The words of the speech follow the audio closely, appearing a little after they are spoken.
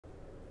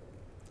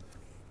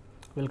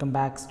Welcome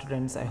back,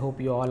 students. I hope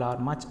you all are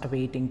much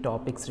awaiting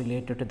topics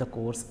related to the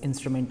course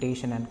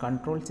Instrumentation and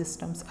Control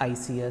Systems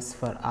ICS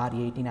for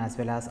R18 as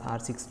well as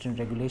R16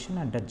 regulation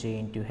under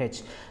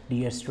Jntuh.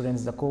 Dear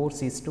students, the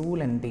course is too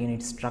lengthy in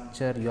its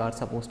structure. You are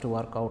supposed to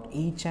work out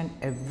each and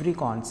every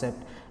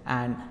concept,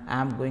 and I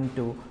am going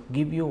to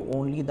give you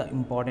only the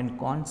important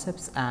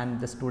concepts, and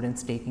the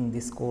students taking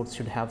this course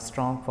should have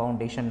strong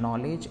foundation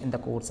knowledge in the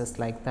courses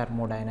like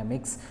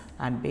thermodynamics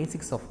and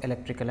basics of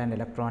electrical and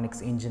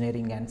electronics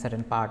engineering and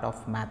certain part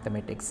of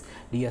mathematics.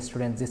 Dear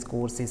students, this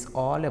course is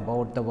all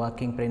about the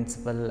working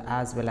principle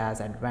as well as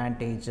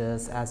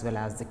advantages as well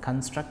as the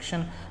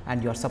construction,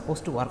 and you are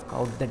supposed to work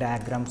out the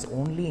diagrams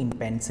only in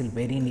pencil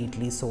very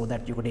neatly so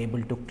that you could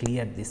able to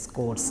clear this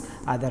course.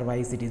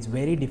 Otherwise it is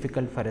very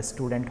difficult for a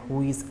student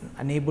who is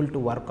unable to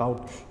work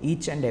out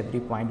each and every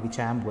point which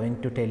I am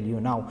going to tell you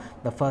now.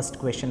 The first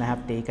question I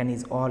have taken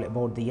is all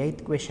about the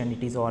 8th question.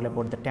 It is all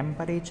about the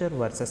temperature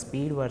versus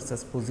speed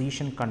versus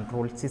position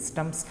control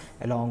systems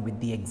along with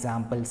the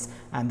examples,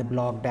 and the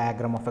block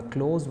diagram of a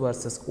closed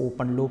versus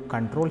open loop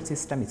control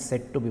system is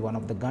said to be one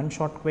of the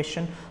gunshot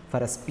question for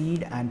a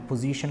speed and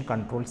position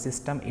control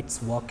system.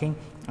 It's working,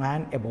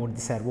 and about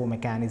the servo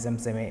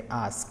mechanisms they may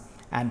ask,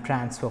 and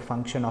transfer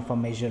function of a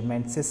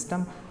measurement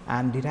system,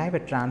 and derive a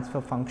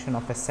transfer function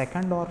of a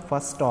second or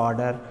first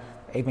order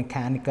a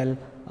mechanical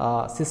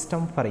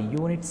system for a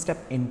unit step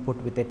input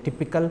with a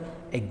typical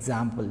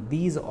example.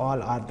 These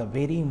all are the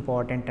very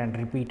important and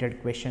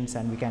repeated questions,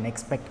 and we can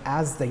expect,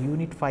 as the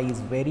unit 5 is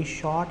very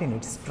short in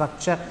its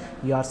structure,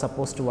 you are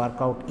supposed to work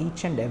out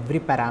each and every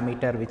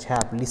parameter which I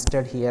have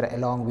listed here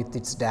along with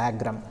its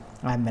diagram.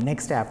 And the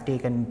next I have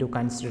taken into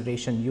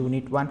consideration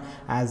unit 1.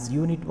 As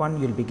unit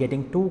 1 you will be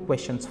getting 2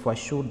 questions for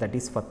sure, that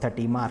is for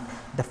 30 mark.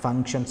 The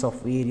functions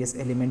of various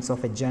elements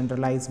of a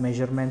generalized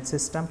measurement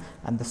system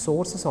and the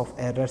sources of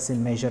errors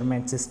in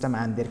measurement system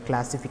and their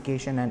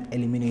classification and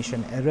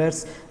elimination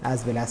errors,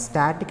 as well as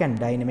static and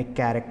dynamic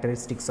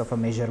characteristics of a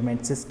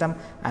measurement system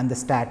and the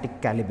static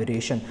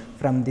calibration.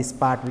 From this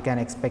part we can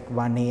expect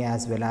 1A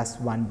as well as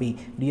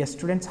 1B. Dear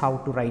students, how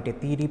to write a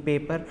theory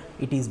paper?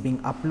 It is being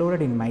uploaded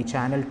in my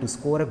channel to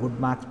score a good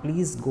marks.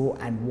 Please go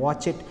and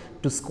watch it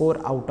to score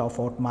out of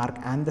out mark,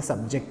 and the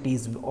subject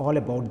is all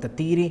about the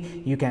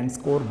theory. You can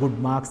score good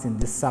marks in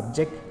this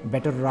subject.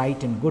 Better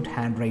write in good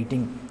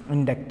handwriting.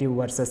 Inductive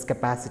versus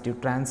capacitive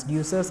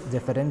transducers,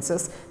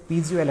 differences,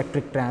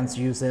 piezoelectric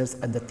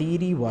transducers, and the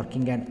theory,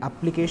 working and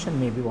application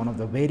may be one of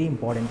the very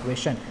important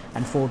question,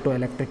 and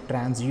photoelectric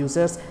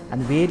transducers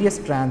and various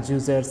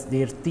transducers,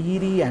 their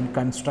theory and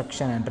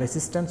construction, and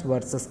resistance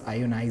versus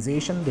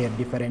ionization, their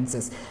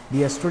differences.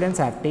 Dear students,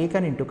 I have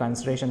taken into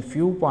consideration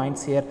few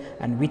points here,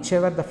 and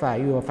whichever the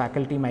your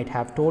faculty might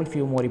have told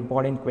few more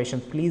important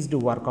questions, please do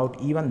work out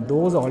even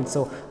those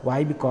also.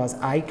 Why? Because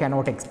I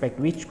cannot expect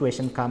which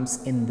question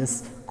comes in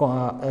this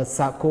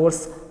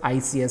course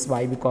ICS.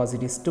 Why? Because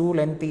it is too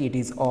lengthy. It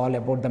is all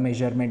about the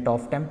measurement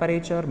of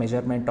temperature,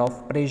 measurement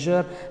of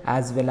pressure,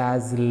 as well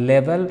as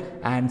level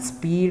and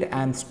speed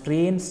and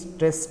strain,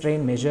 stress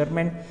strain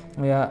measurement.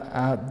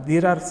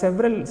 There are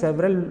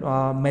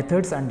several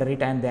methods under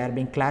it, and they are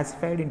being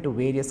classified into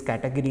various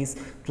categories.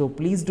 So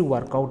please do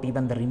work out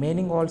even the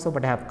remaining also,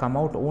 but I have come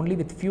out only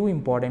with few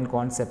important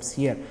concepts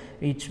here,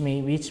 which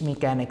we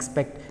can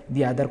expect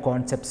the other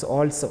concepts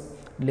also.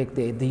 Like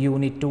the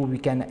unit 2, we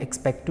can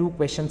expect 2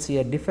 questions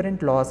here.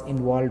 Different laws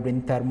involved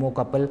in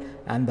thermocouple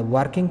and the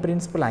working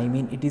principle. I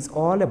mean, it is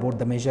all about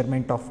the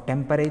measurement of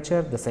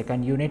temperature, the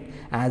second unit,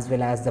 as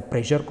well as the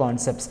pressure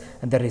concepts,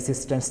 and the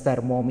resistance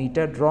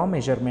thermometer, draw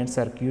measurement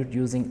circuit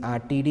using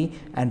RTD,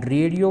 and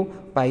radio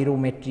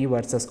pyrometry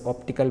versus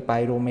optical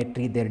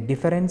pyrometry, their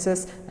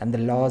differences, and the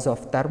laws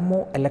of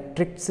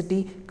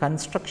thermoelectricity,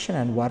 construction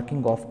and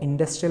working of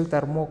industrial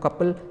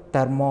thermocouple,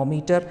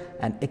 thermometer,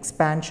 and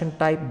expansion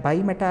type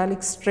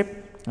bimetallic strip,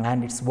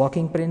 and its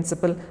working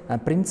principle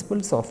and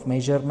principles of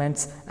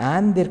measurements,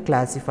 and they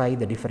classify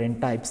the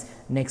different types.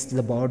 Next,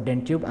 the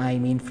Borden tube. I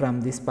mean,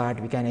 from this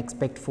part we can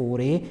expect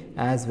 4A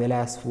as well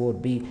as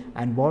 4B,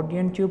 and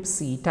Borden tube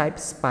C type,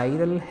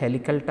 spiral,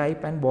 helical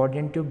type, and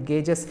Borden tube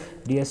gauges.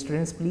 Dear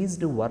students, please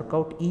do work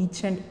out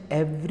each and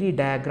every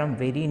diagram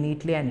very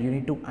neatly, and you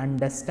need to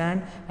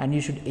understand, and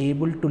you should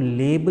able to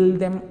label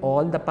them,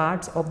 all the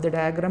parts of the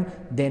diagram,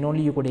 then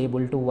only you could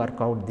able to work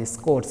out this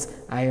course.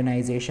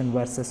 Ionization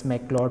versus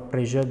McLeod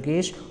pressure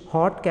gauge,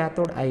 hot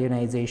cathode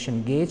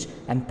ionization gauge,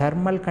 and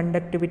thermal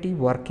conductivity,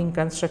 working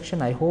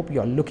construction. I hope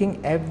you are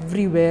looking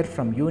everywhere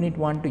from unit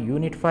 1 to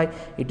unit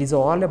 5. It is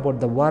all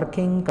about the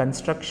working,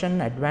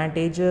 construction,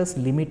 advantages,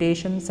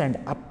 limitations, and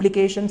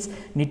applications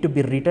need to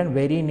be written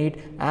very neat.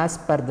 As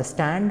per the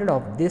standard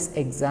of this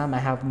exam, I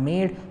have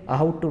made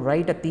how to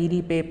write a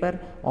theory paper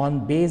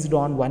based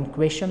on one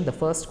question, the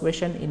first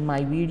question in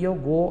my video.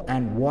 Go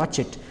and watch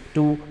it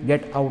to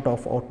get out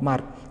of out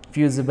mark.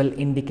 fusible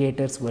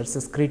indicators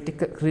versus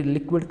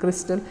liquid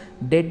crystal,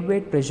 dead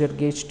weight pressure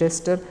gauge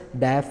tester,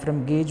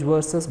 diaphragm gauge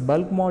versus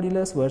bulk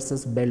modulus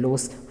versus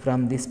bellows.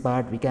 From this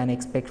part we can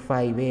expect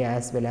 5A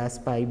as well as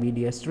 5B,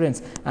 dear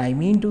students. I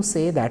mean to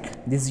say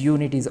that this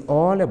unit is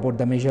all about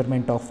the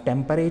measurement of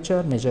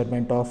temperature,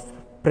 measurement of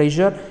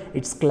pressure,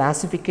 its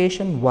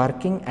classification,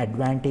 working,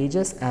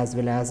 advantages as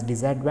well as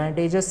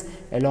disadvantages,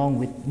 along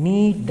with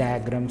neat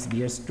diagrams,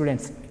 dear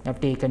students. I have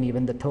taken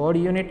even the third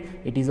unit.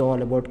 It is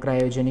all about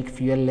cryogenic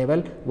fuel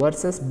level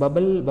versus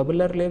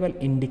bubbler level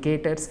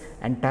indicators,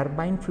 and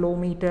turbine flow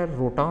meter,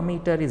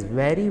 rotometer is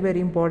very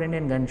important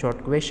in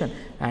gunshot question,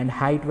 and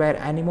height wire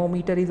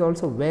anemometer is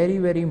also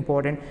very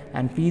important,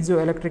 and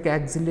piezoelectric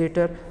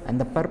accelerator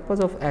and the purpose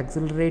of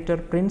accelerator,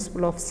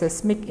 principle of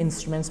seismic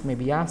instruments may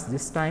be asked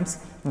this times,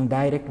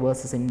 direct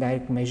versus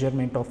indirect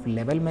measurement of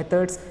level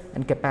methods,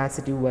 and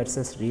capacitive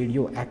versus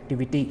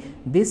radioactivity.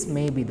 This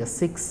may be the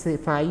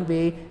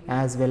 5A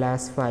as well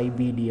as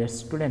 5B, dear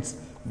students.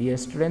 Dear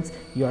students,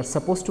 you are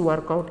supposed to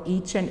work out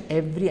each and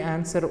every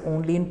answer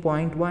only in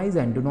point wise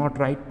and do not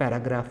write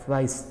paragraph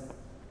wise.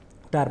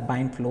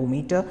 Turbine flow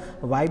meter,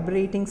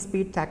 vibrating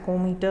speed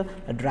tachometer,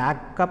 a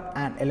drag cup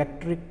and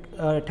electric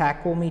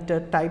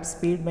tachometer type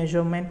speed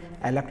measurement,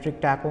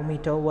 electric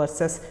tachometer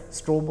versus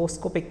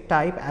stroboscopic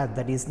type, as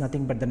that is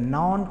nothing but the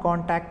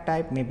non-contact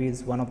type, maybe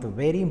is one of the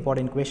very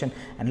important question,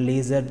 and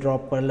laser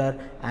dropper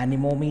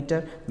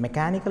anemometer,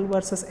 mechanical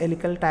versus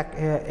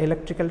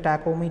electrical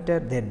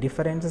tachometer, their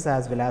differences,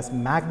 as well as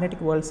magnetic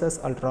versus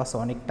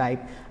ultrasonic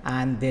type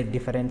and their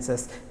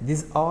differences.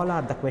 These all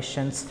are the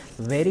questions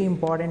very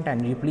important,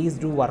 and you please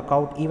do work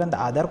out even the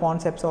other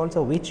concepts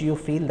also which you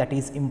feel that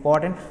is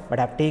important, but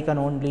I have taken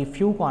only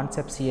few concepts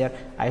here.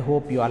 I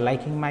hope you are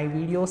liking my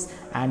videos,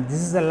 and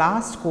this is the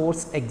last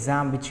course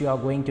exam which you are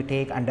going to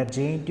take under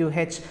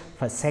Jntuh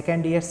for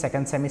second year,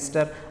 second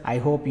semester. I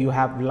hope you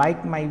have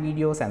liked my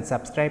videos and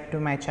subscribed to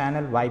my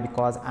channel. Why?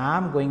 Because I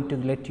am going to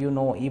let you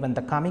know even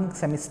the coming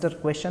semester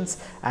questions,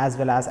 as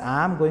well as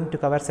I am going to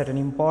cover certain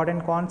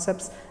important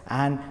concepts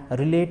and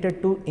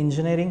related to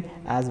engineering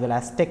as well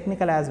as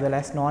technical as well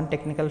as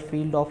non-technical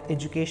field of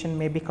education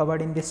may be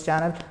covered in this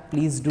channel.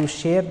 Please do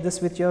share this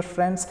with your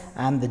friends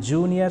and the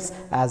juniors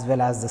as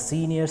well as the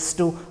seniors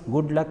too.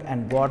 Good luck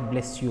and God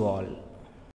bless you all.